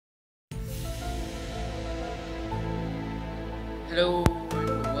Hello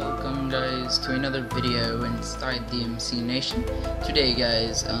and welcome guys to another video inside the MC Nation. Today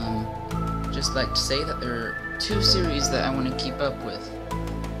guys, just like to say that there are two series that I want to keep up with.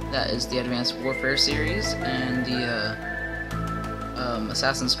 That is the Advanced Warfare series and the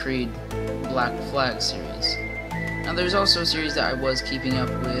Assassin's Creed Black Flag series. Now there's also a series that I was keeping up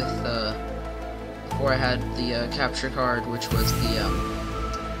with before I had the capture card, which was the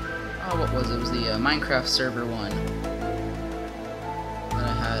what was it? It was the Minecraft server one that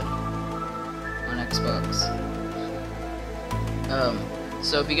I had on Xbox.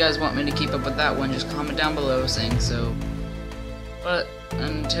 So if you guys want me to keep up with that one, just comment down below saying so. But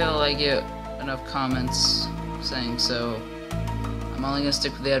until I get enough comments saying so, I'm only gonna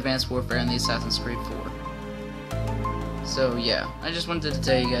stick with the Advanced Warfare and the Assassin's Creed 4. So yeah, I just wanted to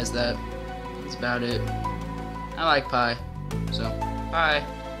tell you guys that. That's about it. I like pie. So, bye.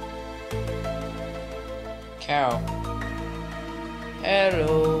 Cow.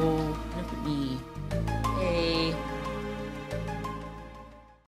 Hello.